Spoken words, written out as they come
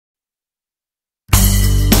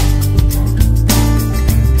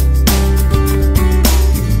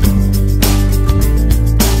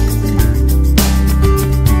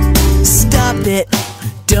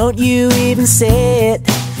don't you even say it.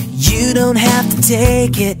 You don't have to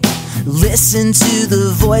take it. Listen to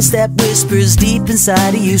the voice that whispers deep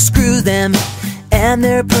inside of you. Screw them and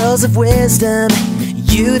their pearls of wisdom.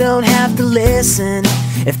 You don't have to listen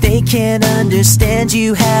if they can't understand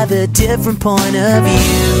you have a different point of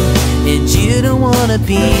view, and you don't wanna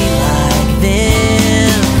be like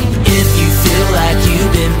them. If you feel like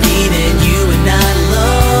you've been beaten, you are not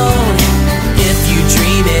alone. If you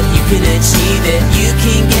dream it, you can achieve it. You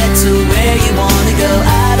can get to where you wanna go.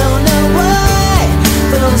 I don't know why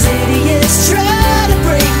those idiots try to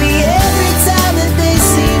break me every time that they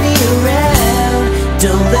see me around.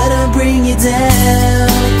 Don't let them bring you down.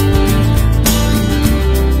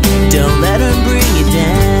 Don't let them bring you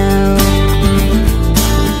down.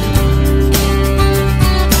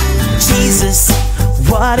 Jesus,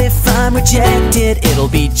 what if I'm rejected? It'll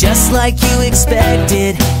be just like you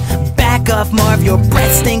expected. Back off, Marv, your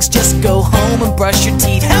breath stinks. Just go home and brush your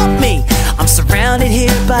teeth. Help me! I'm surrounded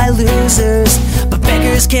here by losers, but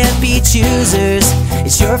beggars can't be choosers.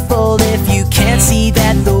 It's your fault if you can't see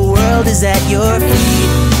that the world is at your feet,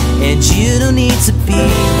 and you don't need to be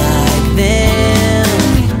like them.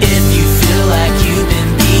 If you feel like you've been